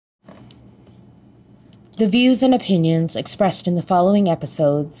The views and opinions expressed in the following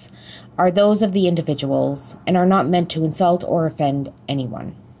episodes are those of the individuals and are not meant to insult or offend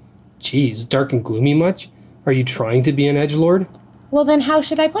anyone. Geez, dark and gloomy much? Are you trying to be an edgelord? Well, then how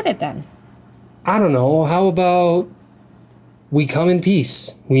should I put it then? I don't know. How about we come in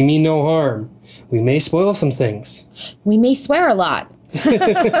peace. We mean no harm. We may spoil some things. We may swear a lot.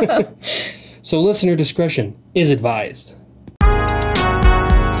 So listener discretion is advised.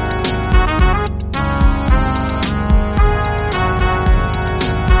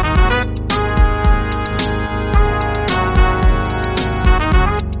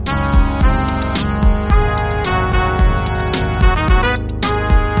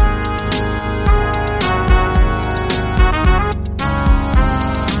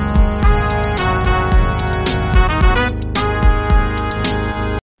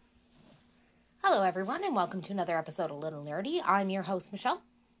 Hello, everyone, and welcome to another episode of Little Nerdy. I'm your host, Michelle.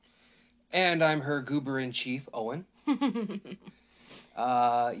 And I'm her goober-in-chief, Owen.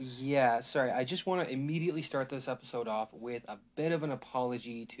 Sorry. I just want to immediately start this episode off with a bit of an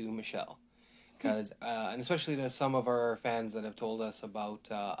apology to Michelle. Because, and especially to some of our fans that have told us about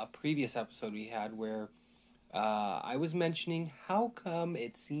a previous episode we had where I was mentioning how come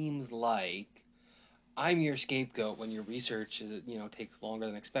it seems like I'm your scapegoat when your research, takes longer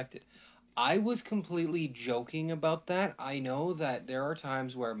than expected. I was completely joking about that. I know that there are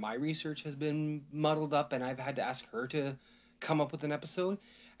times where my research has been muddled up and I've had to ask her to come up with an episode,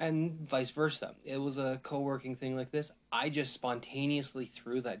 and vice versa. It was a co-working thing like this. I just spontaneously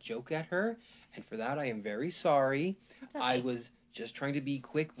threw that joke at her, and for that I am very sorry. It's okay. I was just trying to be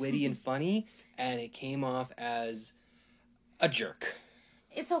quick, witty, and funny, and it came off as a jerk.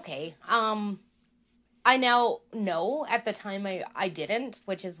 It's okay. I now know at the time I didn't,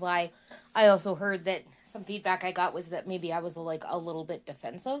 which is why I also heard that some feedback I got was that maybe I was a little bit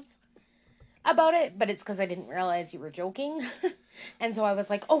defensive about it, but it's because I didn't realize you were joking. And so I was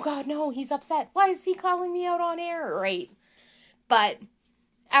like, oh God, no, he's upset. Why is he calling me out on air? Right. But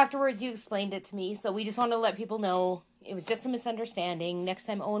afterwards you explained it to me, so we just want to let people know it was just a misunderstanding. Next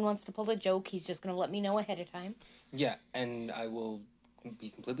time Owen wants to pull a joke, he's just going to let me know ahead of time. Yeah, and I will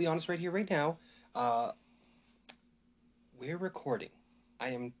be completely honest right here, right now. We're recording. I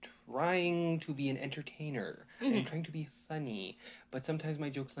am trying to be an entertainer. Mm-hmm. I'm trying to be funny, but sometimes my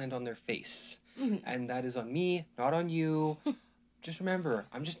jokes land on their face. Mm-hmm. And that is on me, not on you. Just remember,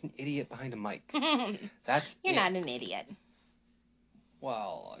 I'm just an idiot behind a mic. That's You're it. not an idiot.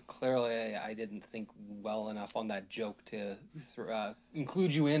 Well, clearly I didn't think well enough on that joke to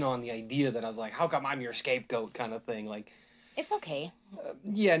include you in on the idea that I was like, how come I'm your scapegoat kind of thing. It's okay.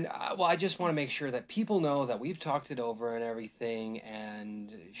 I just want to make sure that people know that we've talked it over and everything, and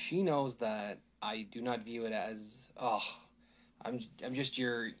she knows that I do not view it as, I'm just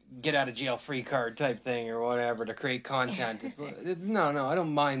your get out of jail free card type thing or whatever to create content. No, I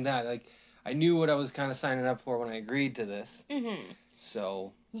don't mind that. I knew what I was kind of signing up for when I agreed to this. Mm-hmm.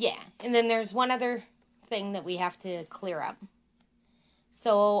 So. Yeah, and then there's one other thing that we have to clear up.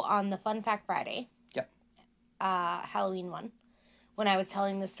 So on the Fun Fact Friday. Halloween one, when I was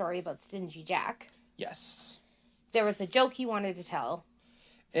telling the story about Stingy Jack. Yes. There was a joke he wanted to tell.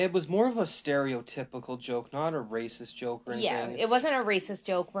 It was more of a stereotypical joke, not a racist joke or anything. Yeah, it wasn't a racist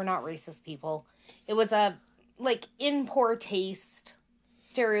joke. We're not racist people. It was a, in poor taste,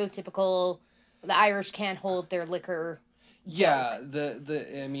 stereotypical, the Irish can't hold their liquor Yeah,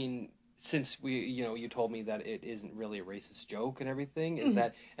 joke. Since you told me that it isn't really a racist joke and everything, is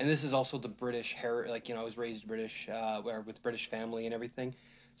that, and this is also the British I was raised British, with British family and everything.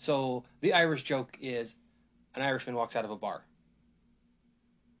 So the Irish joke is an Irishman walks out of a bar.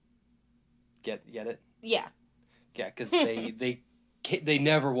 Get it? Yeah. Yeah, because they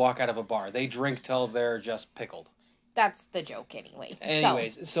never walk out of a bar. They drink till they're just pickled. That's the joke anyway.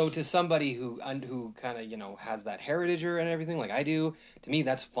 Anyways, so to somebody who kind of, has that heritage and everything like I do, to me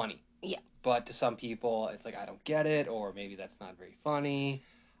that's funny. Yeah. But to some people, it's like, I don't get it, or maybe that's not very funny,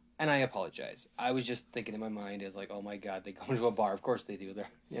 and I apologize. I was just thinking in my mind is like, oh my God, they go to a bar. Of course they do,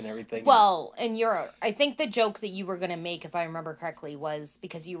 and everything. Well, and I think the joke that you were going to make, if I remember correctly, was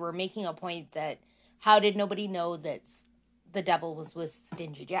because you were making a point that how did nobody know that the devil was with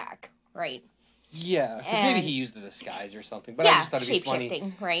Stingy Jack, right? Yeah, because maybe he used a disguise or something, but yeah, I just thought it'd be funny.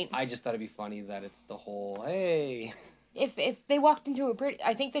 shape-shifting, right? I just thought it'd be funny that it's the whole, hey... If they walked into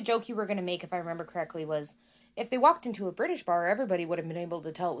I think the joke you were going to make, if I remember correctly, was if they walked into a British bar, everybody would have been able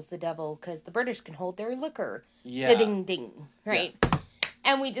to tell it was the devil because the British can hold their liquor. Yeah. Ding ding, right? Yeah.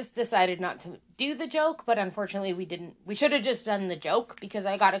 And we just decided not to do the joke, but unfortunately we didn't. We should have just done the joke because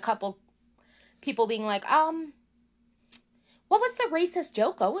I got a couple people being like, what was the racist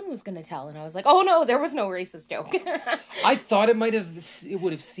joke Owen was going to tell? And I was like, oh no, there was no racist joke. I thought it would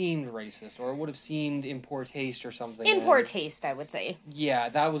have seemed racist, or it would have seemed in poor taste or something. In poor taste, I would say. Yeah,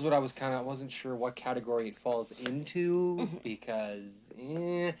 that was what I wasn't sure what category it falls into, because,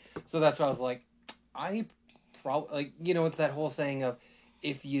 So that's why I was like, it's that whole saying of,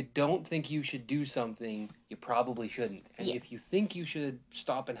 if you don't think you should do something, you probably shouldn't. And if you think you should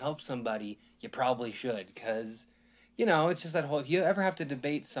stop and help somebody, you probably should. Because, it's just that whole, if you ever have to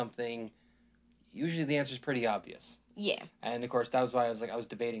debate something, usually the answer's pretty obvious. Yeah. And, of course, that was why I was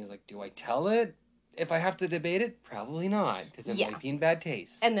debating. I was like, do I tell it if I have to debate it? Probably not, because it might be in bad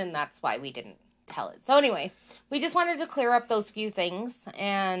taste. And then that's why we didn't tell it. So anyway, we just wanted to clear up those few things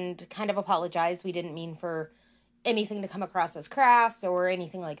and kind of apologize. We didn't mean for anything to come across as crass or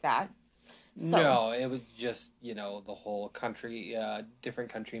anything like that. So, no, it was just, the whole country,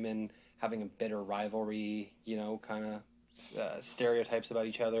 different countrymen having a bitter rivalry, kind of stereotypes about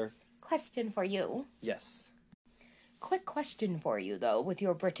each other. Question for you. Yes. Quick question for you, though, with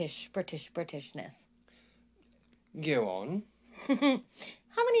your Britishness. Go on.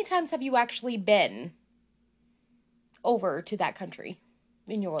 How many times have you actually been over to that country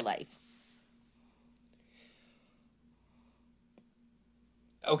in your life?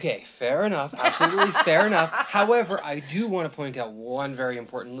 Okay, fair enough. Absolutely fair enough. However, I do want to point out one very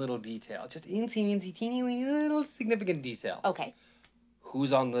important little detail. Just teeny little significant detail. Okay.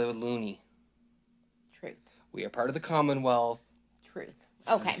 Who's on the loonie? Truth. We are part of the Commonwealth. Truth.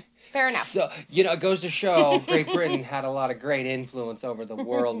 Okay. Fair enough. So, it goes to show Great Britain had a lot of great influence over the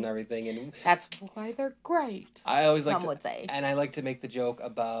world and everything. And that's why they're great. I always like Some would say. And I like to make the joke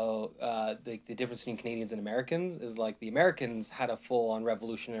about the difference between Canadians and Americans is like the Americans had a full-on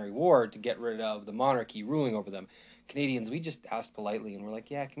revolutionary war to get rid of the monarchy ruling over them. Canadians, we just asked politely and we're like,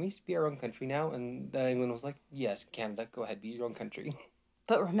 yeah, can we be our own country now? And England was like, yes, Canada, go ahead, be your own country.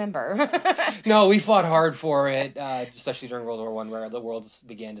 But remember... No, we fought hard for it, especially during World War I, where the world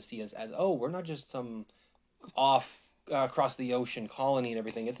began to see us as, we're not just some across the ocean colony and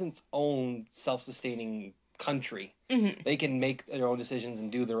everything. It's its own self-sustaining country. Mm-hmm. They can make their own decisions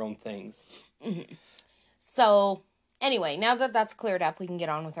and do their own things. Mm-hmm. So, anyway, now that that's cleared up, we can get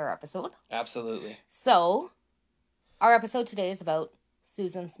on with our episode. Absolutely. So, our episode today is about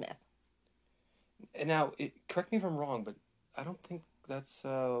Susan Smith. And now, correct me if I'm wrong, but I don't think that's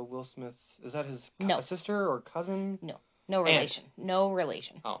Will Smith's... Is that his sister or cousin? No. No relation. Aunt. No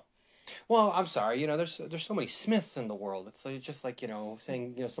relation. Oh. Well, I'm sorry. There's so many Smiths in the world. It's just like,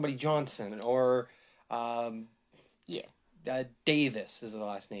 saying, somebody Johnson or... Davis is the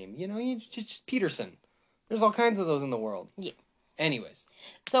last name. Just Peterson. There's all kinds of those in the world. Yeah. Anyways.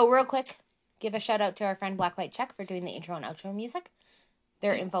 So, real quick, give a shout out to our friend Black White Check for doing the intro and outro music.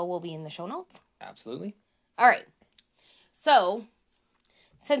 Their info will be in the show notes. Absolutely. All right. So,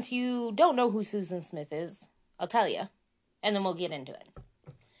 since you don't know who Susan Smith is, I'll tell you, and then we'll get into it.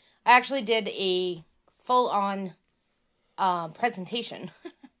 I actually did a full-on presentation,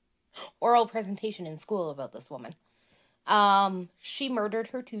 oral presentation in school about this woman. She murdered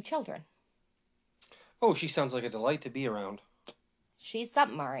her 2 children. Oh, she sounds like a delight to be around. She's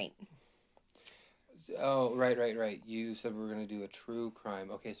something, all right. Oh, right. You said we were going to do a true crime.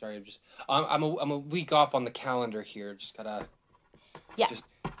 Okay, sorry. I'm a week off on the calendar here. Just gotta... Yeah.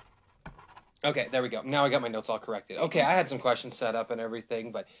 Okay, there we go. Now I got my notes all corrected. Okay, I had some questions set up and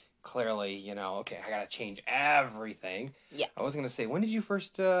everything, but clearly, okay, I gotta change everything. Yeah. I was going to say, when did you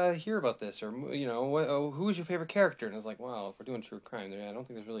first hear about this? Or, who was your favorite character? And I was like, well, if we're doing true crime, I don't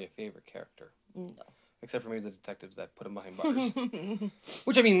think there's really a favorite character. No. Except for maybe the detectives that put him behind bars.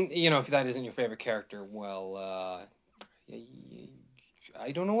 Which, I mean, if that isn't your favorite character, well,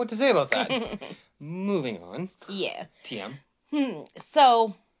 I don't know what to say about that. Moving on. Yeah. TM.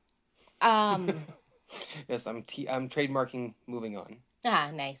 So, yes, I'm trademarking moving on.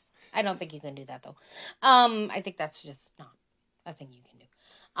 Ah, nice. I don't think you can do that, though. I think that's just not a thing you can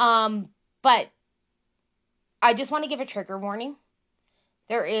do. But I just want to give a trigger warning.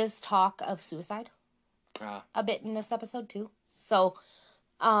 There is talk of suicide. A bit in this episode, too. So,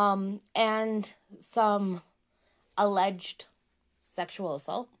 and some alleged sexual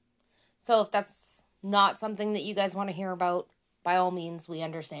assault. So if that's not something that you guys want to hear about, by all means, we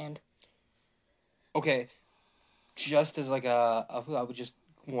understand. Okay. Just as like I was just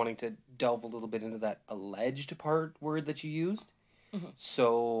wanting to delve a little bit into that alleged word that you used. Mm-hmm.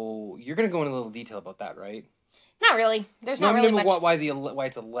 So you're going to go into a little detail about that, right? Not really. There's not really much. Why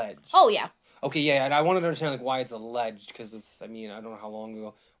it's alleged? Oh, yeah. Okay, yeah, and I wanted to understand why it's alleged, because this, I don't know how long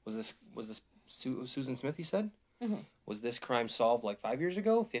ago was this Susan Smith, you said? Mm-hmm. Was this crime solved like 5 years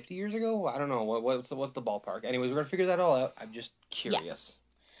ago, 50 years ago? I don't know. What's the ballpark? Anyways, we're gonna figure that all out. I'm just curious.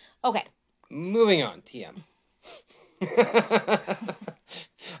 Okay. Moving on, TM. I'm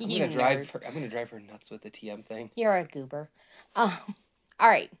You gonna drive. nerd. I'm gonna drive her nuts with the TM thing. You're a goober. All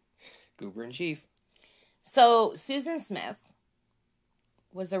right. Goober in chief. So Susan Smith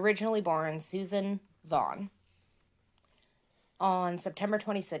was originally born Susan Vaughn on September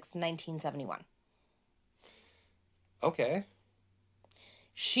 26th, 1971. Okay.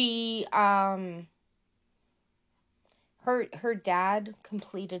 She her dad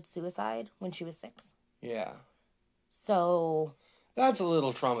completed suicide when she was 6. Yeah. So That's a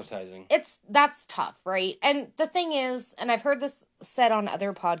little traumatizing. that's tough, right? And the thing is, and I've heard this said on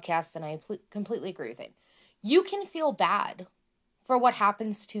other podcasts, and I completely agree with it. You can feel bad for what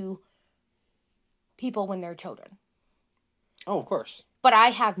happens to people when they're children. Oh, of course. But I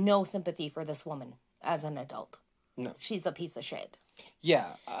have no sympathy for this woman as an adult. No. She's a piece of shit.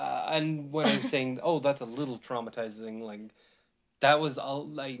 Yeah, and when I'm saying, oh, that's a little traumatizing, like, that was all,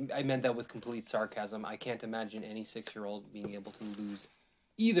 like, I meant that with complete sarcasm. I can't imagine any 6-year-old being able to lose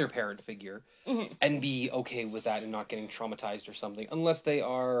either parent figure and be okay with that and not getting traumatized or something, unless they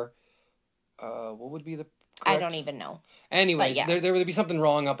are, what would be the correct? I don't even know. Anyways, yeah. there would be something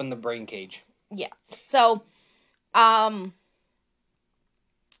wrong up in the brain cage. Yeah. So, at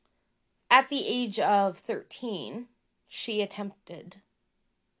the age of 13, she attempted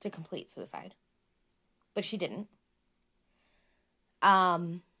to complete suicide, but she didn't.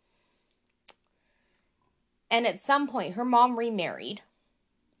 And at some point, her mom remarried.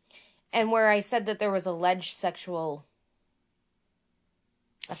 And where I said that there was alleged sexual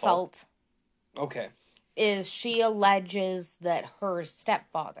assault Okay. is she alleges that her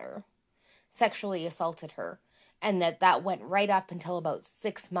stepfather sexually assaulted her, and that went right up until about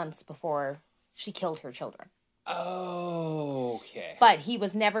 6 months before she killed her children. Okay. But he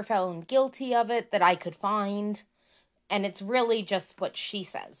was never found guilty of it that I could find. And it's really just what she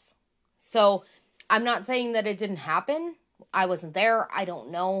says. So I'm not saying that it didn't happen. I wasn't there. I don't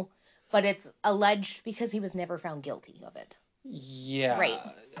know. But it's alleged because he was never found guilty of it. Yeah. Right.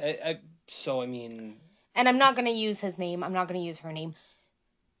 So, I mean... And I'm not going to use his name. I'm not going to use her name.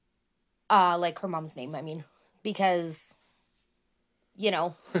 Like her mom's name, I mean. Because, you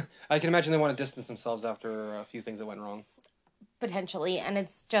know... I can imagine they want to distance themselves after a few things that went wrong. Potentially. And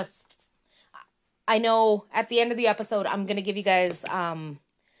it's just... I know at the end of the episode, I'm going to give you guys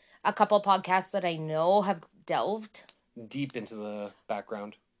a couple podcasts that I know have delved Deep into the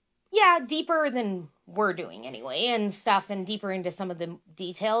background. Yeah, deeper than we're doing anyway and stuff, and deeper into some of the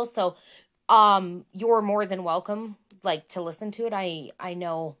details. So you're more than welcome like to listen to it. I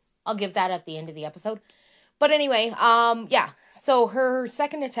know I'll give that at the end of the episode. But anyway, yeah. So her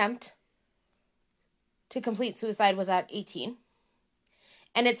second attempt to complete suicide was at 18.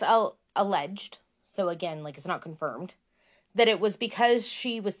 And it's alleged, so again, like it's not confirmed, that it was because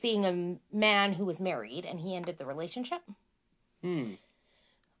she was seeing a man who was married and he ended the relationship.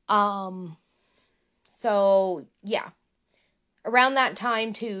 So, yeah. Around that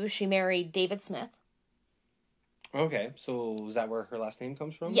time, too, she married David Smith. Okay, so is that where her last name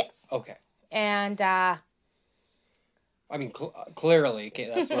comes from? Yes. Okay. And, I mean, clearly,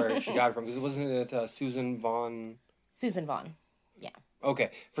 that's where she got it from, because wasn't it Susan Vaughn? Susan Vaughn, yeah.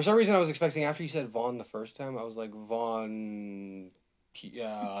 Okay. For some reason, I was expecting, after you said Vaughn the first time, I was like, Vaughn...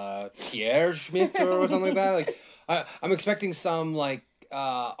 Pierre Schmidt or something like that. Like, I'm expecting some, like,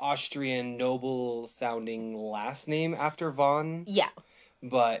 Austrian noble sounding last name after Vaughn. Yeah.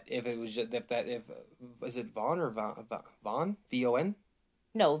 But if it was just is it Vaughn or Vaughn? V-O-N?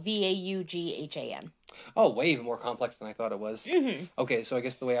 No, Vaughan. Oh, way even more complex than I thought it was. Mm-hmm. Okay, so I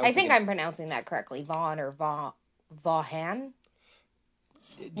guess the way I think I'm pronouncing that correctly. Vaughn or Vaughan?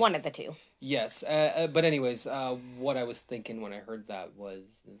 One of the two. Yes, but anyways, what I was thinking when I heard that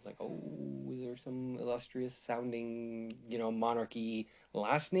is like, oh, is there some illustrious sounding, monarchy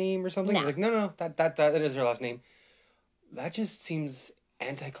last name or something? No. Like, no, that is her last name. That just seems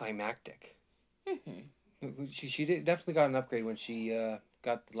anticlimactic. Mm-hmm. She definitely got an upgrade when she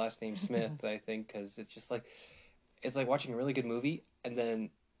got the last name Smith, I think, because it's just like, it's like watching a really good movie and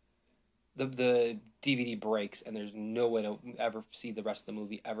then the DVD breaks and there's no way to ever see the rest of the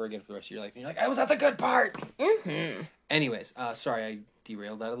movie ever again for the rest of your life. And you're like, I was at the good part! Mm-hmm. Anyways, sorry I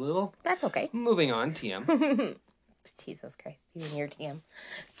derailed that a little. That's okay. Moving on, TM. Jesus Christ, you and your TM.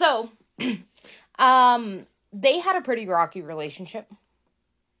 So, they had a pretty rocky relationship.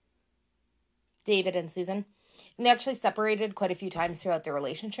 David and Susan. And they actually separated quite a few times throughout their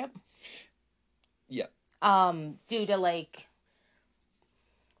relationship. Yeah. Due to, like,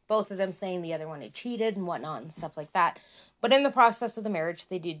 both of them saying the other one had cheated and whatnot and stuff like that. But in the process of the marriage,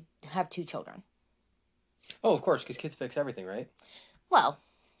 they did have 2 children. Oh, of course, because kids fix everything, right? Well,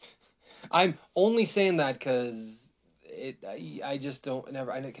 I'm only saying that because I just I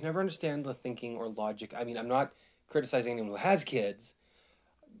can never understand the thinking or logic. I mean, I'm not criticizing anyone who has kids.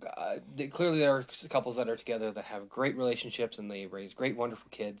 Clearly, there are couples that are together that have great relationships and they raise great, wonderful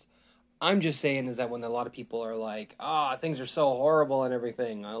kids. I'm just saying is that when a lot of people are like, things are so horrible and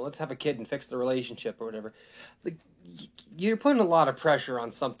everything, let's have a kid and fix the relationship or whatever. Like, you're putting a lot of pressure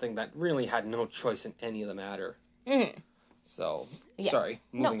on something that really had no choice in any of the matter. mm, So, yeah. sorry.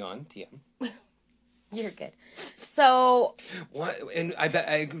 Moving on, TM. You're good. So, What? And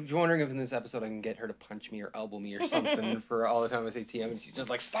I'm wondering if in this episode I can get her to punch me or elbow me or something for all the time I say TM, and she's just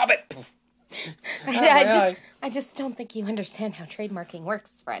like, stop it! Poof. I just don't think you understand how trademarking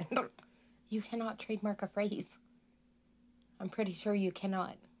works, friend. You cannot trademark a phrase. I'm pretty sure you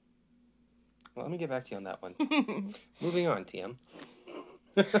cannot. Well, let me get back to you on that one. Moving on, TM.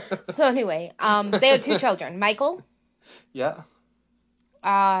 So anyway, they had 2 children, Michael, Yeah.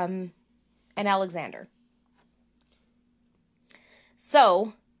 and Alexander.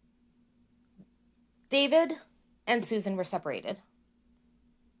 So, David and Susan were separated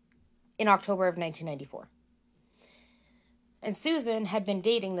in October of 1994. And Susan had been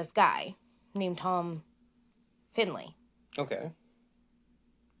dating this guy named Tom Finley. Okay.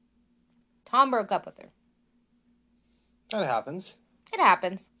 Tom broke up with her. That happens. It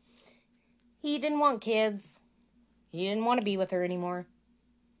happens. He didn't want kids. He didn't want to be with her anymore.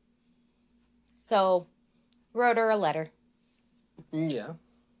 So, wrote her a letter. Yeah.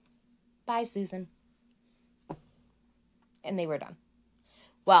 Bye, Susan. And they were done.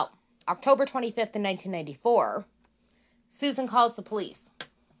 Well, October 25th in 1994, Susan calls the police.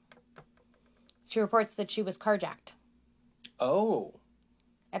 She reports that she was carjacked. Oh.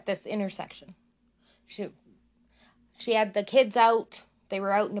 At this intersection. She had the kids out. They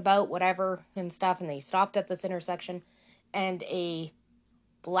were out and about, whatever, and stuff, and they stopped at this intersection. And a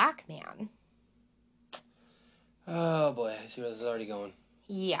black man. Oh, boy. I see where this is already going.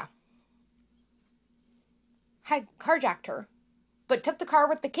 Yeah. Had carjacked her, but took the car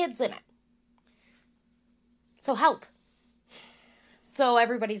with the kids in it. So help. So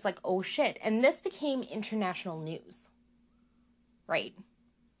everybody's like, oh shit. And this became international news. Right.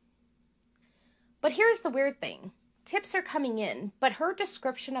 But here's the weird thing. Tips are coming in, but her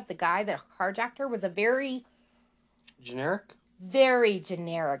description of the guy that carjacked her was a very... Generic? Very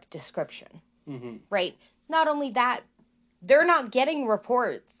generic description. Mm-hmm. Right? Not only that, they're not getting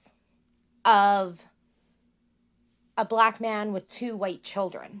reports of a black man with 2 white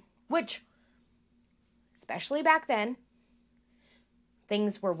children, which, especially back then,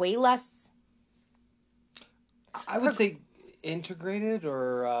 things were way less... I would say integrated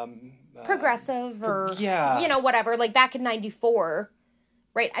or... progressive or, yeah. you know, whatever. Like back in 94,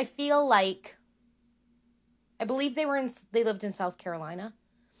 right? I feel like, I believe they lived in South Carolina.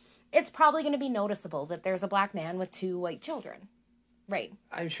 It's probably going to be noticeable that there's a black man with 2 white children. Right.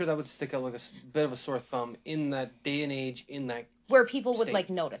 I'm sure that would stick out like a bit of a sore thumb in that day and age, in that where people would state. like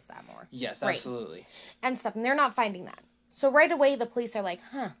notice that more. Yes, right. absolutely. And stuff. And they're not finding that. So right away the police are like,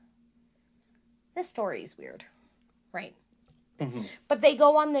 this story is weird. Right. Mm-hmm. But they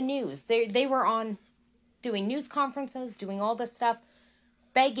go on the news. They were on doing news conferences, doing all this stuff,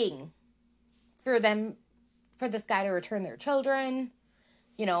 begging for this guy to return their children.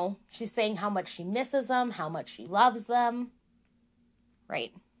 You know, she's saying how much she misses them, how much she loves them.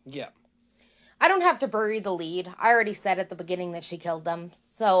 Right. Yeah. I don't have to bury the lead. I already said at the beginning that she killed them.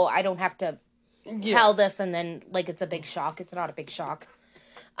 So I don't have to tell this and then, like, it's a big shock. It's not a big shock.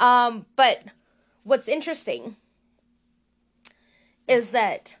 But what's interesting is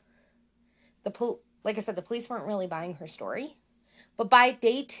that like I said, the police weren't really buying her story. But by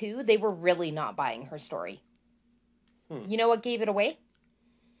day 2, they were really not buying her story. You know what gave it away?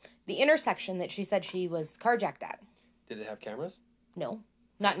 The intersection that she said she was carjacked at. Did it have cameras? No,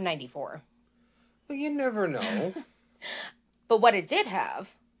 not in 94. Well, you never know. But what it did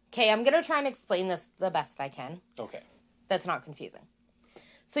have... Okay, I'm going to try and explain this the best I can. Okay. That's not confusing.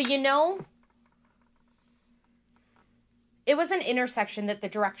 So, you know, it was an intersection that the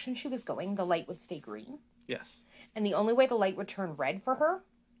direction she was going, the light would stay green. Yes. And the only way the light would turn red for her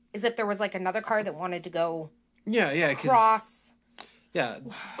is if there was, like, another car that wanted to go... cross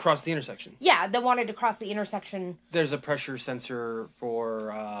the intersection. Yeah, that wanted to cross the intersection. There's a pressure sensor for...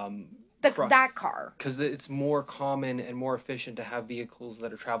 that car. Because it's more common and more efficient to have vehicles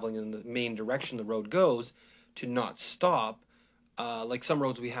that are traveling in the main direction the road goes to not stop like some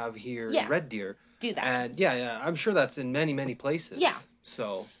roads we have here Yeah. in Red Deer. Do that. And yeah, I'm sure that's in many, many places. Yeah.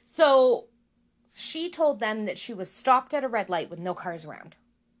 So she told them that she was stopped at a red light with no cars around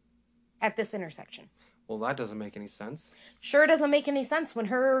at this intersection. Well, that doesn't make any sense. Sure doesn't make any sense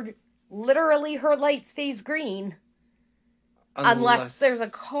when literally her light stays green. Unless there's a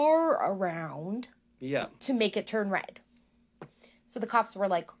car around. Yeah. To make it turn red. So the cops were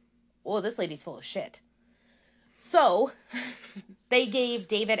like, "Oh, this lady's full of shit." So they gave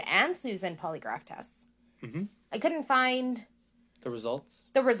David and Susan polygraph tests. Mm-hmm. I couldn't find the results.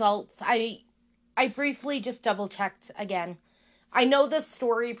 I briefly just double checked again. I know this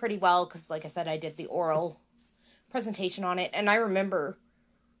story pretty well because, like I said, I did the oral presentation on it, and I remember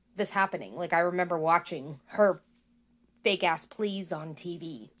this happening. Like, I remember watching her fake ass pleas on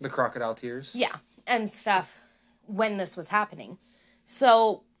TV. The crocodile tears. Yeah, and stuff when this was happening.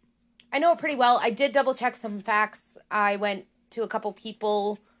 So I know it pretty well. I did double check some facts. I went to a couple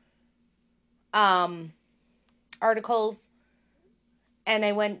people articles, and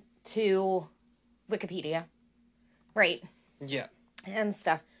I went to Wikipedia. Right. Yeah. And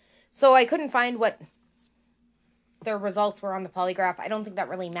stuff. So I couldn't find what their results were on the polygraph. I don't think that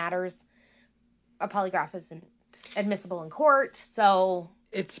really matters. A polygraph isn't admissible in court, so...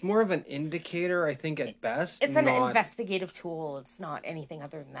 It's more of an indicator, I think, at best. It's an investigative tool. It's not anything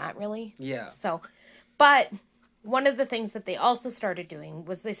other than that, really. Yeah. So, but one of the things that they also started doing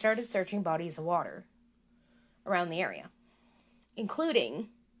was they started searching bodies of water around the area, including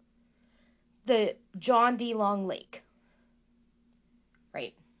the John D. Long Lake.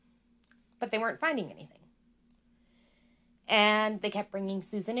 Right. But they weren't finding anything. And they kept bringing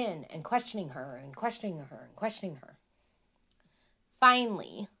Susan in and questioning her and questioning her and questioning her.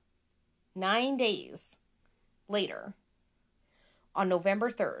 Finally, 9 days later, on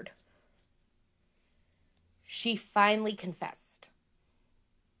November 3rd, she finally confessed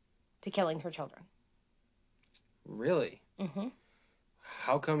to killing her children. Really? Mm-hmm.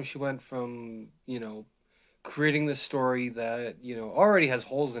 How come she went from, creating this story that, already has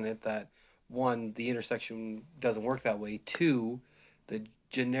holes in it that, one, the intersection doesn't work that way, two, the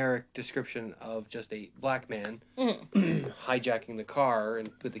generic description of just a black man hijacking the car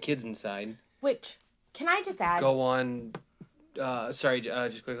and put the kids inside. Which, can I just add? Go on,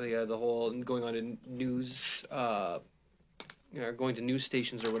 just quickly, the whole going on to news, going to news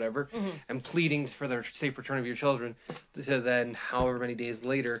stations or whatever, and pleading for their safe return of your children, to then, however many days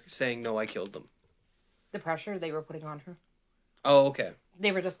later, saying, no, I killed them. The pressure they were putting on her. Oh, okay.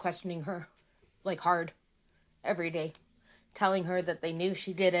 They were just questioning her, like, hard, every day. Telling her that they knew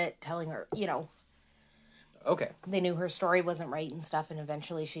she did it, telling her, Okay. They knew her story wasn't right and stuff, and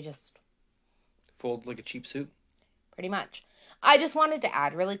eventually she just... Folded like a cheap suit? Pretty much. I just wanted to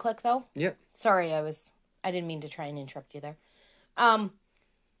add really quick, though. Yep. Sorry, I didn't mean to try and interrupt you there.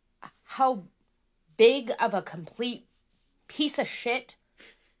 How big of a complete piece of shit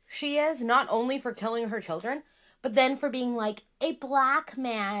she is, not only for killing her children, but then for being like, a black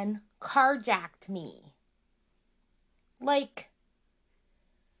man carjacked me. Like,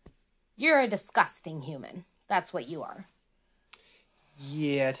 you're a disgusting human. That's what you are.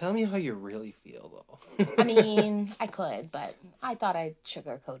 Yeah, tell me how you really feel, though. I mean, I could, but I thought I'd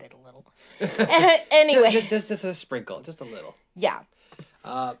sugarcoat it a little. Anyway. Just a sprinkle, just a little. Yeah.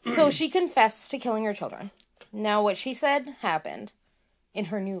 So she confessed to killing her children. Now, what she said happened in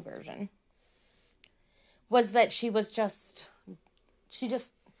her new version was that she couldn't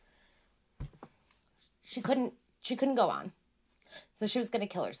go on. So she was going to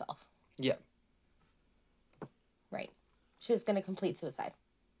kill herself. Yeah. Right. She was going to complete suicide.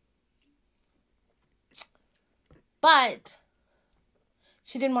 But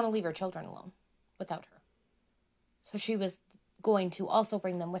she didn't want to leave her children alone without her. So she was going to also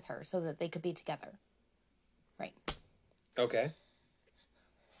bring them with her so that they could be together. Right. Okay.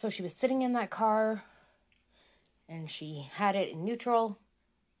 So she was sitting in that car and she had it in neutral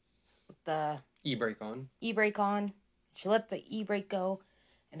with the E-brake on. E-brake on. She let the e-brake go,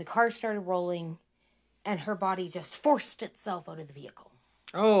 and the car started rolling, and her body just forced itself out of the vehicle.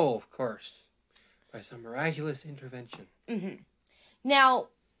 Oh, of course. By some miraculous intervention. Mm-hmm. Now,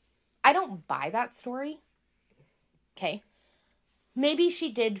 I don't buy that story. Okay. Maybe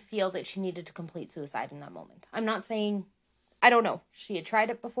she did feel that she needed to complete suicide in that moment. I'm not saying... I don't know. She had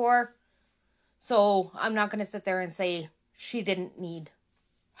tried it before, so I'm not going to sit there and say she didn't need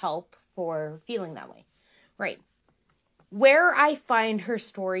help for feeling that way. Right. Where I find her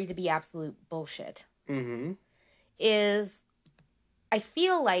story to be absolute bullshit is I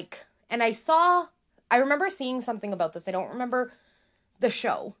feel like, and I remember seeing something about this. I don't remember the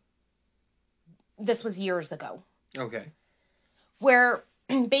show. This was years ago. Okay. where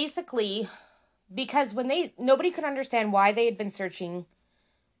basically, because nobody could understand why they had been searching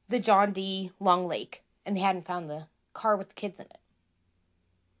the John D. Long Lake and they hadn't found the car with the kids in it.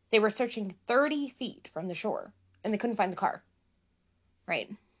 They were searching 30 feet from the shore and they couldn't find the car. Right.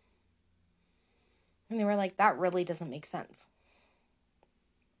 And they were like, that really doesn't make sense.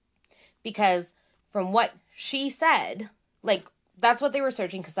 Because from what she said, like, that's what they were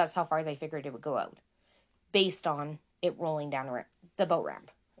searching because that's how far they figured it would go out. Based on it rolling down the boat ramp,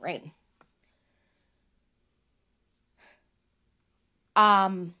 right?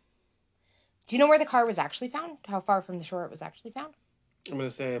 Do you know where the car was actually found? How far from the shore it was actually found? I'm going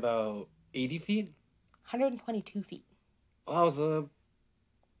to say about 80 feet. 122 feet. Well, I was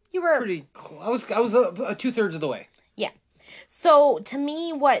you were pretty close. I was 2/3 of the way. Yeah. So to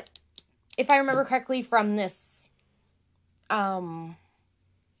me, if I remember correctly from this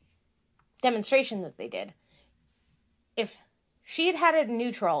demonstration that they did, if she had had it in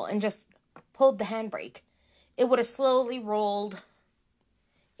neutral and just pulled the handbrake, it would have slowly rolled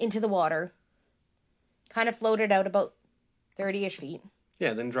into the water, kind of floated out about 30-ish feet.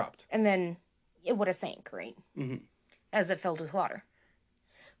 Yeah, then dropped. And then it would have sank, right? Mm-hmm. As it filled with water.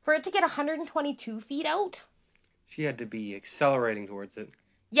 For it to get 122 feet out... She had to be accelerating towards it.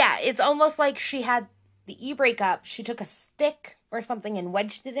 Yeah, it's almost like she had the e-brake up. She took a stick or something and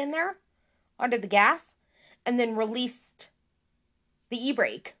wedged it in there under the gas and then released the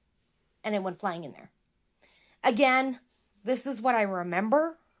e-brake and it went flying in there. Again, this is what I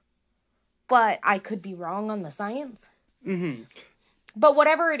remember, but I could be wrong on the science. Mm-hmm. But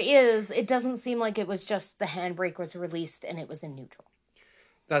whatever it is, it doesn't seem like it was just the handbrake was released and it was in neutral.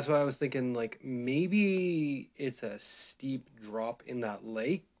 That's why I was thinking, like, maybe it's a steep drop in that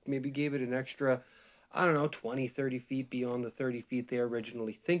lake. Maybe gave it an extra, I don't know, 20, 30 feet beyond the 30 feet they were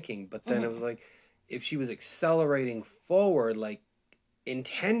originally thinking. But then it was like, if she was accelerating forward, like,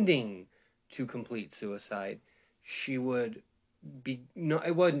 intending to complete suicide, she would be, no,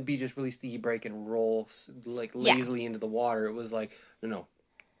 it wouldn't be just release the e-brake and roll, like, lazily into the water. It was like, no,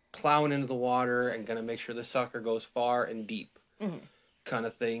 plowing into the water and gonna make sure the sucker goes far and deep. Mm-hmm. Kind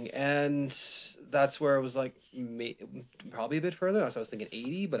of thing. And that's where it was like probably a bit further. So I was thinking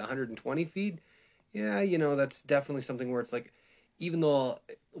 80, but 120 feet. Yeah, that's definitely something where it's like, even though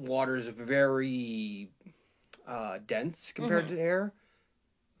water is very dense compared to air,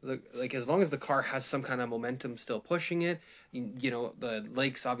 like as long as the car has some kind of momentum still pushing it, the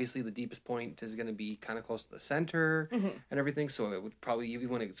lake's obviously the deepest point is going to be kind of close to the center and everything. So it would probably, even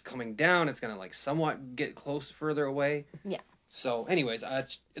when it's coming down, it's going to like somewhat get close further away. Yeah. So, anyways,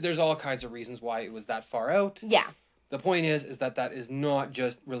 there's all kinds of reasons why it was that far out. Yeah. The point is that is not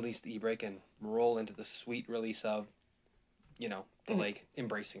just release the e-brake and roll into the sweet release of, the lake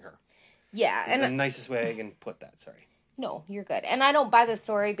embracing her. Yeah. It's the nicest way I can put that, sorry. No, you're good. And I don't buy this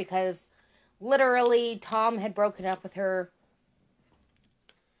story because literally Tom had broken up with her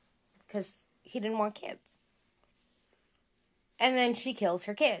because he didn't want kids. And then she kills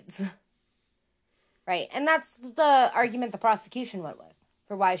her kids. Right. And that's the argument the prosecution went with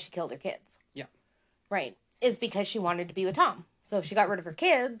for why she killed her kids. Yeah. Right. Is because she wanted to be with Tom. So if she got rid of her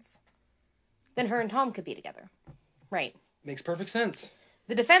kids, then her and Tom could be together. Right. Makes perfect sense.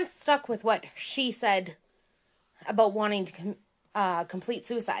 The defense stuck with what she said about wanting to complete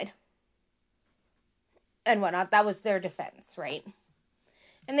suicide and whatnot. That was their defense, right?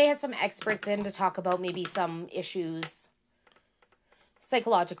 And they had some experts in to talk about maybe some issues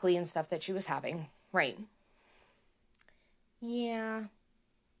psychologically and stuff that she was having. Right. Yeah.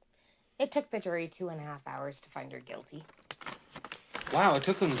 It took the jury 2.5 hours to find her guilty. Wow, it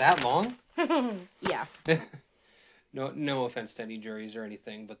took them that long? Yeah. No offense to any juries or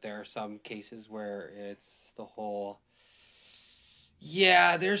anything, but there are some cases where it's the whole...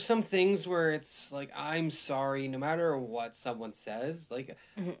 Yeah, there's some things where it's like, I'm sorry, no matter what someone says, like...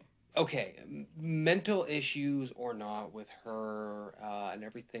 Okay, mental issues or not with her and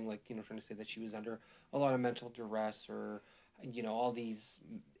everything, like, trying to say that she was under a lot of mental duress or, all these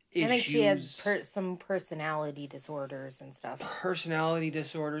issues. I think she had some personality disorders and stuff. Personality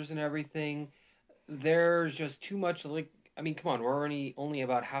disorders and everything. There's just too much, like, I mean, come on, we're only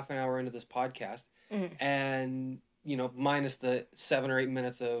about half an hour into this podcast. And, minus the 7 or 8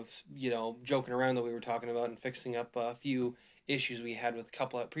 minutes of, joking around that we were talking about and fixing up a few issues we had with a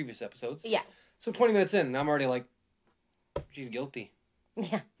couple of previous episodes. Yeah. So 20 minutes in, and I'm already like, she's guilty.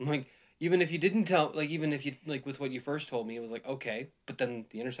 Yeah. I'm like, even if you didn't tell, like, even if you, like, with what you first told me, it was like, okay, but then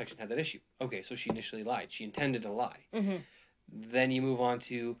the intersection had that issue. Okay, so she initially lied. She intended to lie. Then you move on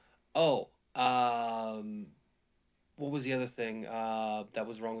to, what was the other thing that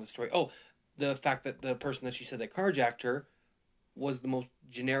was wrong with the story? Oh, the fact that the person that she said that carjacked her was the most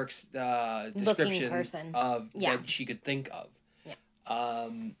generic Looking description person. of Yeah. that she could think of. Yeah.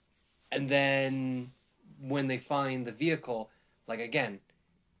 And then when they find the vehicle, like again,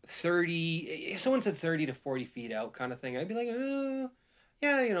 30, if someone said 30 to 40 feet out kind of thing, I'd be like,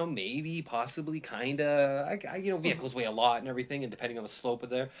 yeah, maybe, possibly, kind of. Vehicles weigh a lot and everything, and depending on the slope of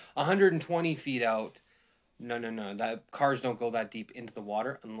there, 120 feet out, no, that cars don't go that deep into the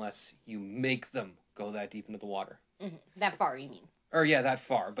water unless you make them go that deep into the water. Mm-hmm. That far, you mean? Or yeah, that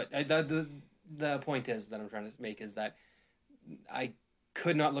far. But the point is that I'm trying to make is that I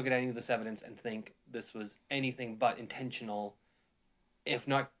could not look at any of this evidence and think this was anything but intentional, if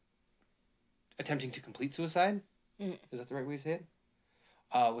not attempting to complete suicide. Mm-hmm. Is that the right way to say it?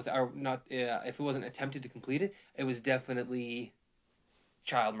 With our not if it wasn't attempted to complete it, it was definitely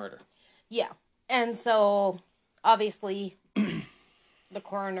child murder. Yeah. And so, obviously, the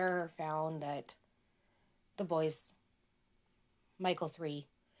coroner found that the boys, Michael 3,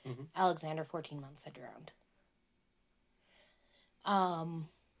 Mm-hmm. Alexander 14 months, had drowned.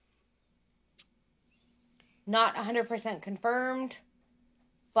 Not 100% confirmed,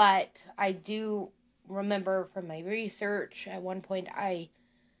 but I do remember from my research at one point I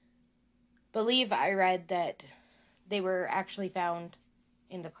believe I read that they were actually found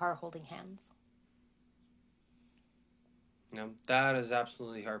in the car holding hands. No, that is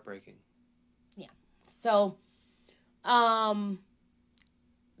absolutely heartbreaking. Yeah. So,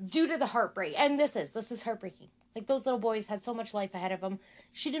 due to the heartbreak, and this is heartbreaking. Like, those little boys had so much life ahead of them.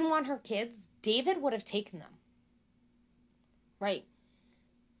 She didn't want her kids. David would have taken them. Right?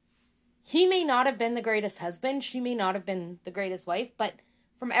 He may not have been the greatest husband. She may not have been the greatest wife. But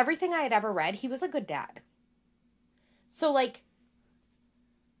from everything I had ever read, he was a good dad. So, like,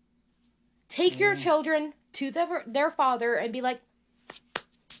 take your children to their father and be like,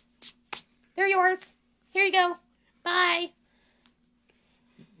 they're yours. Here you go. Bye.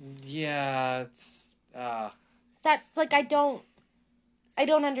 Yeah, it's That's like, I don't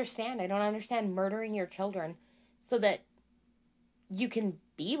understand. I don't understand murdering your children so that you can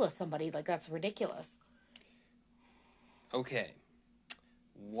be with somebody. Like, that's ridiculous. okay.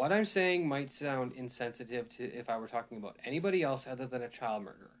 What I'm saying might sound insensitive to if I were talking about anybody else other than a child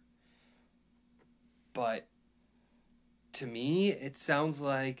murderer. But to me, it sounds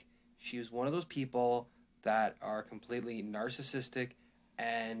like she was one of those people that are completely narcissistic,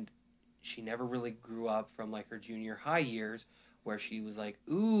 and she never really grew up from like her junior high years where she was like,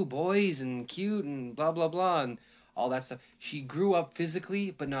 ooh, boys and cute and blah, blah, blah, and all that stuff. She grew up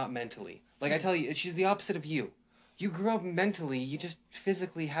physically, but not mentally. Like I tell you, she's the opposite of you. You grew up mentally, you just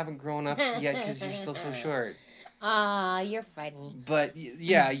physically haven't grown up yet because you're still so short. You're funny. But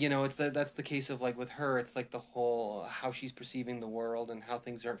yeah, it's that's the case of like with her. It's like the whole how she's perceiving the world and how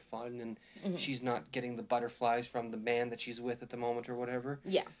things aren't fun and she's not getting the butterflies from the man that she's with at the moment or whatever.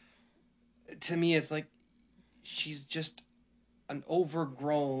 Yeah. To me, it's like she's just an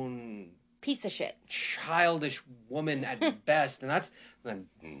overgrown piece of shit, childish woman at best, and that's then.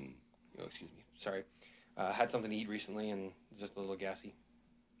 Excuse me, sorry. Had something to eat recently and it's just a little gassy.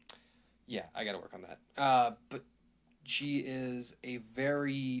 Yeah, I got to work on that. But she is a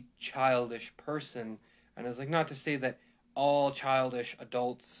very childish person, and it's like not to say that all childish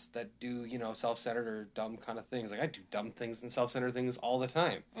adults that do, self-centered or dumb kind of things. Like I do dumb things and self-centered things all the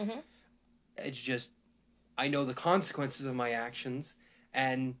time. Mm-hmm. It's just I know the consequences of my actions,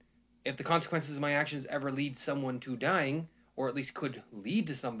 and if the consequences of my actions ever lead someone to dying, or at least could lead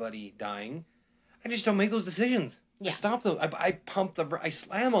to somebody dying, I just don't make those decisions. Yeah. I stop them. I pump I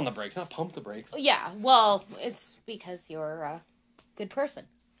slam on the brakes, not pump the brakes. Yeah, well, it's because you're a good person,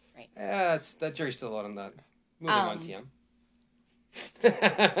 right? Yeah, that jury's still out on that. Moving on,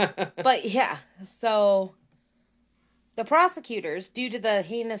 TM. But yeah, so the prosecutors, due to the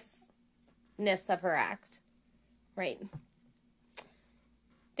heinousness of her act, right,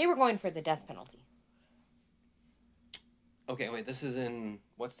 they were going for the death penalty. Okay, wait, this is in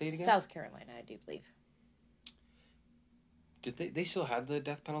what state again? South Carolina, I do believe. Did they still have the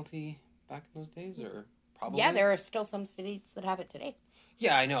death penalty back in those days, or probably? Yeah, there are still some states that have it today.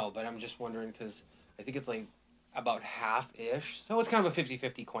 Yeah, I know, but I'm just wondering because I think it's like about half-ish, so it's kind of a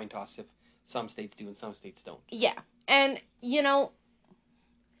 50-50 coin toss if some states do and some states don't. Yeah, and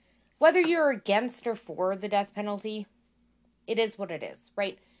whether you're against or for the death penalty, it is what it is,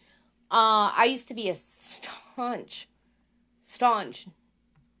 right? I used to be a staunch,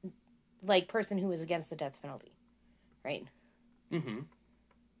 like, person who was against the death penalty, right? Mm-hmm.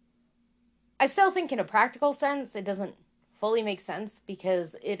 I still think in a practical sense, it doesn't fully make sense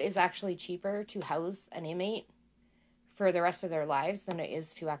because it is actually cheaper to house an inmate for the rest of their lives than it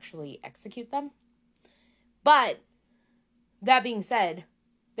is to actually execute them. But That being said,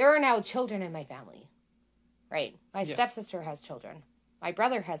 there are now children in my family, right? My Yeah. stepsister has children. My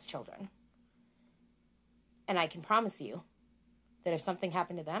brother has children. And I can promise you that if something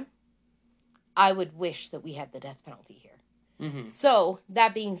happened to them, I would wish that we had the death penalty here. Mm-hmm. So,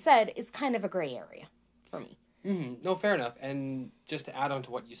 that being said, it's kind of a gray area for me. Mm-hmm. No, fair enough. And just to add on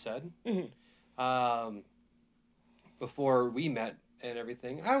to what you said, before we met and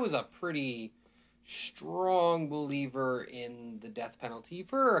everything, I was a pretty strong believer in the death penalty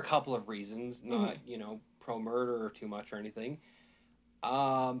for a couple of reasons. Not, pro murder or too much or anything.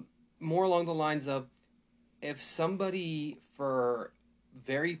 More along the lines of, if somebody for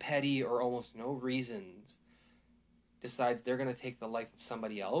very petty or almost no reasons decides they're going to take the life of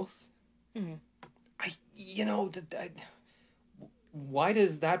somebody else, why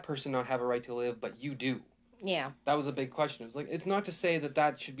does that person not have a right to live, but you do? Yeah. That was a big question. It was it's not to say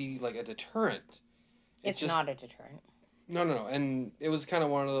that should be like a deterrent. It's just not a deterrent. No. And it was kind of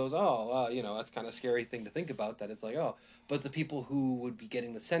one of those, that's kind of scary thing to think about, that it's but the people who would be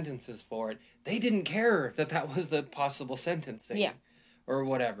getting the sentences for it, they didn't care that was the possible sentencing. Yeah. Or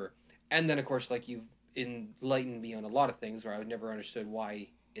whatever. And then, of course, you've enlightened me on a lot of things where I would never understood why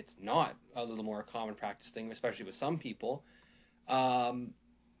it's not a little more common practice thing, especially with some people.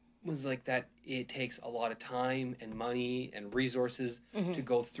 Was that it takes a lot of time and money and resources to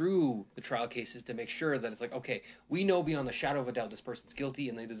go through the trial cases to make sure that it's okay, we know beyond the shadow of a doubt this person's guilty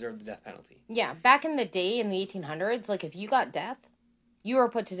and they deserve the death penalty. Yeah, back in the day in the 1800s, if you got death, you were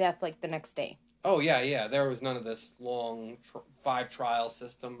put to death the next day. Oh, yeah. There was none of this long 5 trial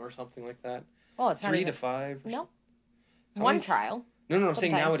system or something like that. Well, it's 3 to 5. No. One trial. No, I'm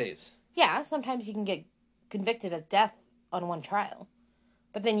saying nowadays. Yeah, sometimes you can get convicted of death on one trial.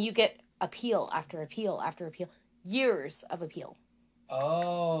 But then you get appeal after appeal after appeal. Years of appeal.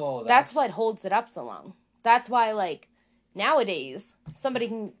 Oh, that's what holds it up so long. That's why, nowadays, somebody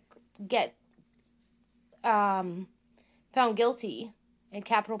can get found guilty, and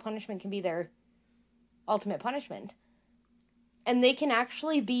capital punishment can be their ultimate punishment. And they can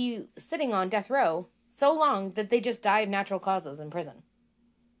actually be sitting on death row so long that they just die of natural causes in prison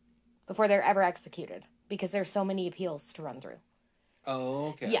before they're ever executed, because there's so many appeals to run through. Oh,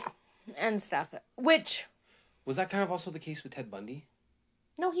 okay. Yeah, and stuff. Which... Was that kind of also the case with Ted Bundy?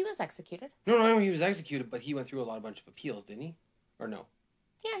 No, he was executed. No, he was executed, but he went through a bunch of appeals, didn't he? Or no?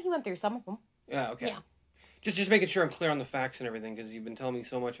 Yeah, he went through some of them. Yeah, okay. Yeah. Just making sure I'm clear on the facts and everything, because you've been telling me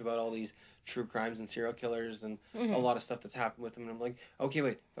so much about all these true crimes and serial killers and a lot of stuff that's happened with them, and I'm like, okay,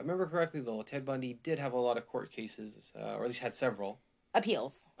 wait, if I remember correctly, though, Ted Bundy did have a lot of court cases, or at least had several.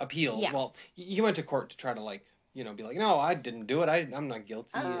 Appeals. Yeah. Well, he went to court to try to, be like, no, I didn't do it, I'm not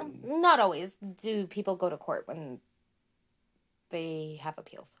guilty. Not always do people go to court when they have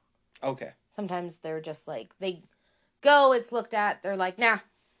appeals. Okay. Sometimes they're just they go, it's looked at, they're like, nah.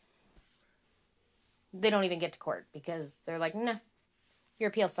 They don't even get to court because they're like, nah, your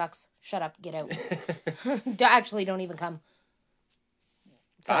appeal sucks. Shut up, get out. Actually, don't even come.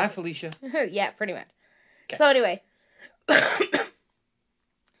 So, bye, Felicia. Yeah, pretty much. Okay. So anyway,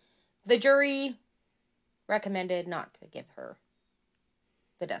 the jury recommended not to give her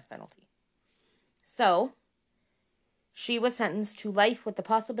the death penalty. So, she was sentenced to life with the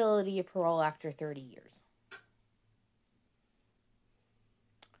possibility of parole after 30 years.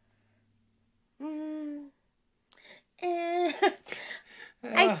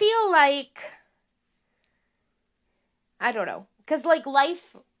 I feel I don't know. Because,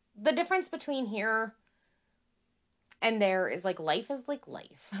 life, the difference between here and there is, life is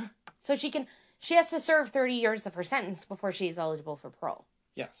life. So she has to serve 30 years of her sentence before she's eligible for parole.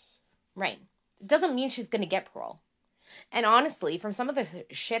 Yes. Right. It doesn't mean she's going to get parole. And honestly, from some of the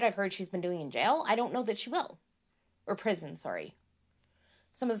shit I've heard she's been doing in jail, I don't know that she will. Or prison, sorry.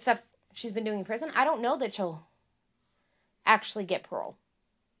 Some of the stuff she's been doing in prison, I don't know that she'll actually get parole.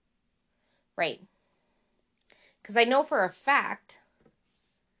 Right. Because I know for a fact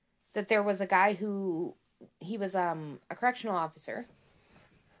that there was a guy he was a correctional officer.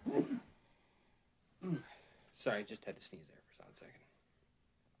 Sorry, I just had to sneeze there for a second.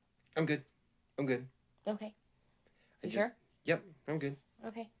 I'm good. Okay. Sure? Yep, I'm good.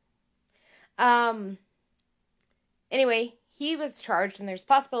 Okay. Anyway, he was charged, and there's a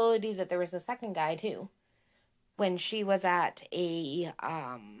possibility that there was a second guy, too, when she was at a,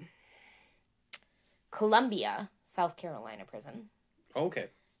 Columbia, South Carolina prison. Okay.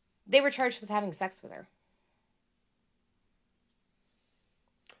 They were charged with having sex with her.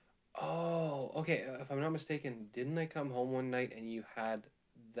 Oh, okay. If I'm not mistaken, didn't I come home one night and you had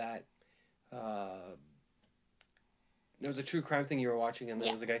that, there was a true crime thing you were watching, and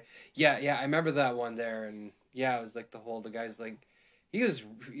there was a guy. Yeah, I remember that one there, and Yeah, it was like the guy's like, he was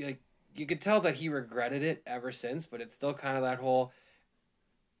like, you could tell that he regretted it ever since, but it's still kind of that whole,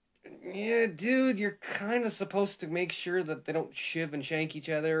 yeah, dude, you're kind of supposed to make sure that they don't shiv and shank each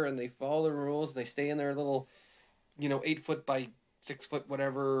other and they follow the rules and they stay in their little, 8 foot by 6 foot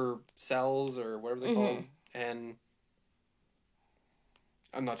whatever cells or whatever they call them. And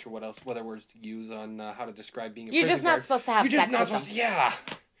I'm not sure what other words to use on how to describe being a You're prison just not guard. supposed to have You're just sex not with supposed them. to, yeah.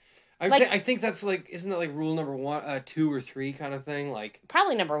 Like- I think that's like, isn't that like rule number 1, 2 or 3 kind of thing? Like,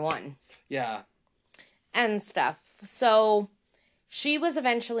 Probably number 1. yeah. And stuff. So she was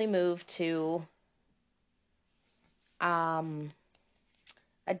eventually moved to a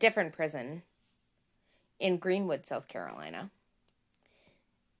different prison in Greenwood, South Carolina.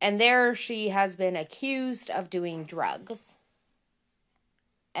 And there she has been accused of doing drugs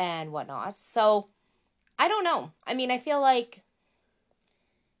and whatnot. So I don't know. I mean, I feel like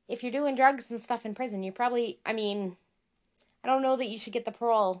if you're doing drugs and stuff in prison, you probably, I mean, I don't know that you should get the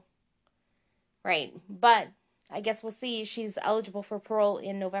parole. Right. But I guess we'll see. She's eligible for parole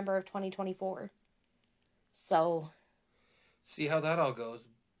in November of 2024. So. See how that all goes.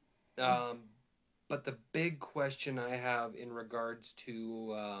 But the big question I have in regards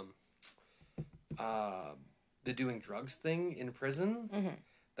to the doing drugs thing in prison,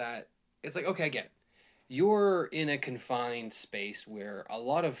 that it's like, okay, I get it. You're in a confined space where a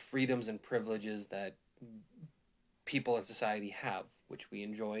lot of freedoms and privileges that people in society have, which we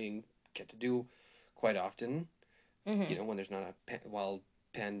enjoy and get to do quite often, when there's not a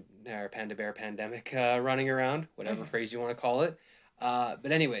panda bear pandemic running around, whatever phrase you want to call it. But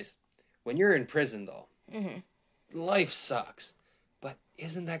anyways, when you're in prison, though, life sucks. But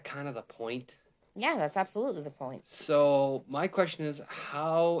isn't that kind of the point? Yeah, that's absolutely the point. So my question is,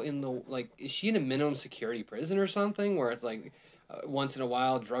 how is she in a minimum security prison or something where it's like once in a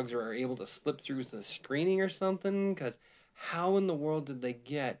while drugs are able to slip through the screening or something? Because how in the world did they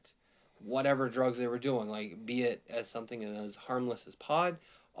get whatever drugs they were doing? Like, be it as something as harmless as pot,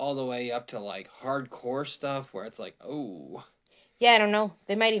 all the way up to like hardcore stuff where it's like, oh. Yeah, I don't know.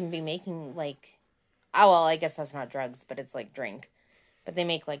 They might even be making like, oh well, I guess that's not drugs, but it's like drink. But they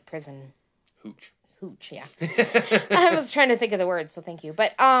make like prison hooch, yeah. I was trying to think of the word, so thank you.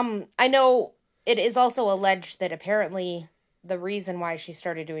 But I know it is also alleged that apparently the reason why she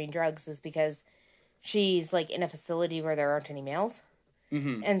started doing drugs is because she's like in a facility where there aren't any males.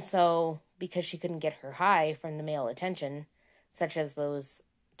 And so because she couldn't get her high from the male attention, such as those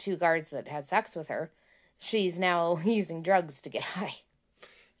 2 guards that had sex with her, she's now using drugs to get high.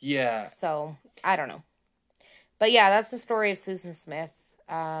 Yeah. So, I don't know. But yeah, that's the story of Susan Smith.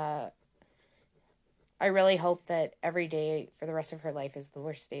 I really hope that every day for the rest of her life is the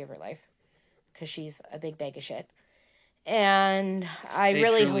worst day of her life. Because she's a big bag of shit. And I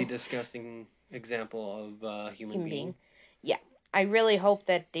really truly disgusting example of human being. Yeah. I really hope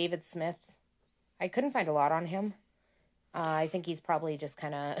that David Smith, I couldn't find a lot on him. I think he's probably just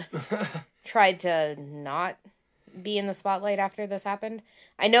kind of tried to not be in the spotlight after this happened.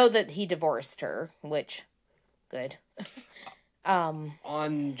 I know that he divorced her, which, good.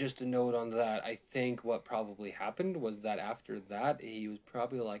 On just a note on that, I think what probably happened was that after that, he was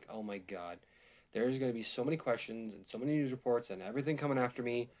probably like, oh my god, there's going to be so many questions and so many news reports and everything coming after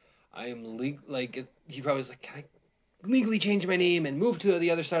me. I am he probably was like, can I legally change my name and move to the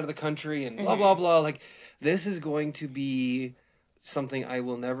other side of the country and blah, blah, blah. Like, this is going to be something I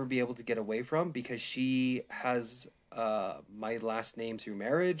will never be able to get away from because she has my last name through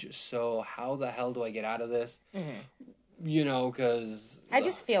marriage. So how the hell do I get out of this? Because I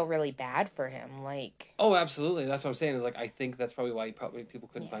just feel really bad for him. Like, oh, absolutely. That's what I'm saying. Is like I think that's probably why people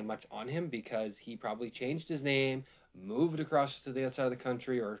couldn't find much on him because he probably changed his name, moved across to the other side of the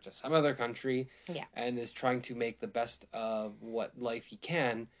country or to some other country, and is trying to make the best of what life he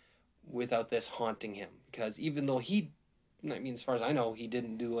can without this haunting him. Because even though as far as I know, he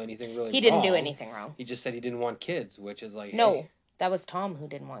didn't do anything really. He didn't do anything wrong. He just said he didn't want kids, which is like no. Hey. That was Tom who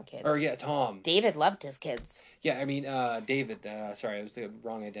didn't want kids. Or yeah, Tom. David loved his kids. Yeah, I mean, David. Sorry, I was the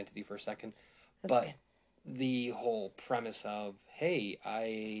wrong identity for a second. That's okay. The whole premise of, hey,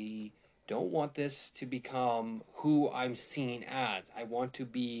 I don't want this to become who I'm seen as. I want to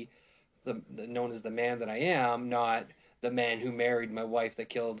be known as the man that I am, not the man who married my wife that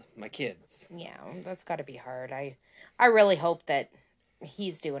killed my kids. Yeah, that's got to be hard. I really hope that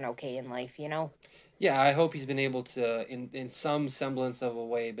he's doing okay in life, Yeah, I hope he's been able to, in some semblance of a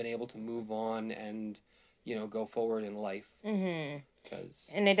way, been able to move on and, go forward in life. Mm-hmm. Because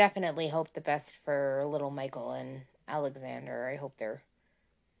And I definitely hope the best for little Michael and Alexander. I hope they're,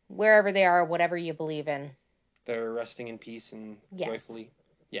 wherever they are, whatever you believe in. They're resting in peace and joyfully.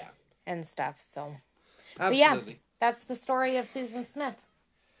 Yeah. And stuff, so. But yeah, Absolutely. that's the story of Susan Smith.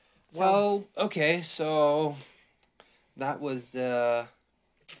 So, Well, okay, so that was how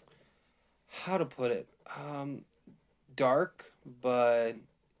to put it, dark but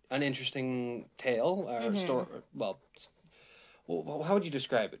an interesting tale or story. Well, how would you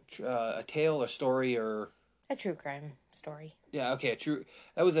describe it? A tale, a story, or a true crime story. yeah, okay,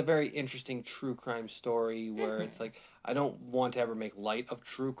 that was a very interesting true crime story where it's like I don't want to ever make light of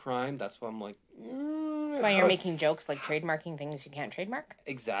true crime. That's why I'm like, That's why you're making jokes like trademarking things you can't trademark.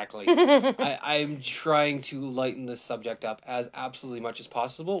 exactly. I'm trying to lighten this subject up as absolutely much as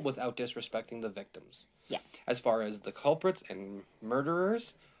possible without disrespecting the victims. Yeah. As far as the culprits and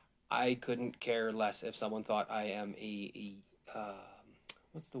murderers, I couldn't care less if someone thought I am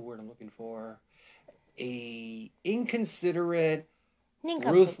what's the word I'm looking for? A inconsiderate,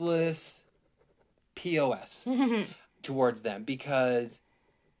 ruthless POS towards them because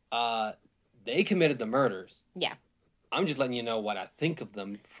they committed the murders. Yeah. I'm just letting you know what I think of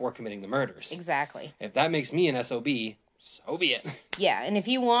them for committing the murders. Exactly. If that makes me an SOB, so be it. Yeah, and if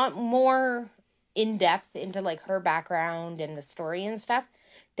you want more in-depth into like her background and the story and stuff,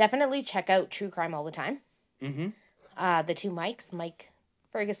 definitely check out True Crime All the Time. Mm-hmm. The two Mikes, Mike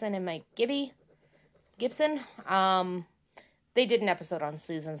Ferguson and Mike Gibson. They did an episode on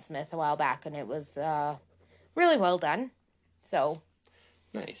Susan Smith a while back, and it was really well done. So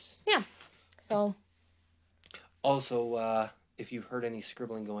nice. Yeah. So also, if you've heard any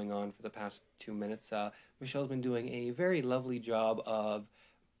scribbling going on for the past 2 minutes, Michelle's been doing a very lovely job of,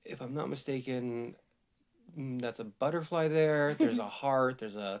 if I'm not mistaken, that's a butterfly there. There's a heart.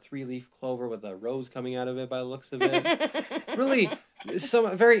 There's a 3-leaf clover with a rose coming out of it by the looks of it. Really,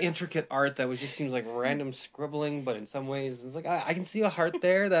 some very intricate art that just seems like random scribbling, but in some ways it's like I can see a heart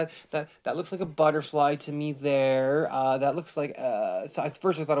there. That looks like a butterfly to me there. That looks like so at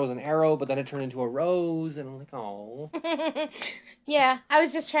first I thought it was an arrow, but then it turned into a rose, and I'm like, oh. Yeah, I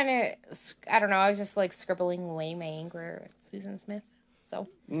was just trying to. I don't know. I was just like scribbling away my anger at Susan Smith. So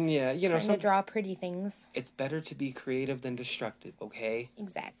yeah, trying to draw pretty things. It's better to be creative than destructive, okay?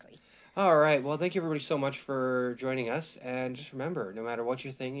 Exactly. All right. Well, thank you everybody so much for joining us, and just remember, no matter what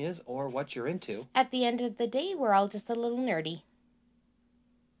your thing is or what you're into, at the end of the day, we're all just a little nerdy.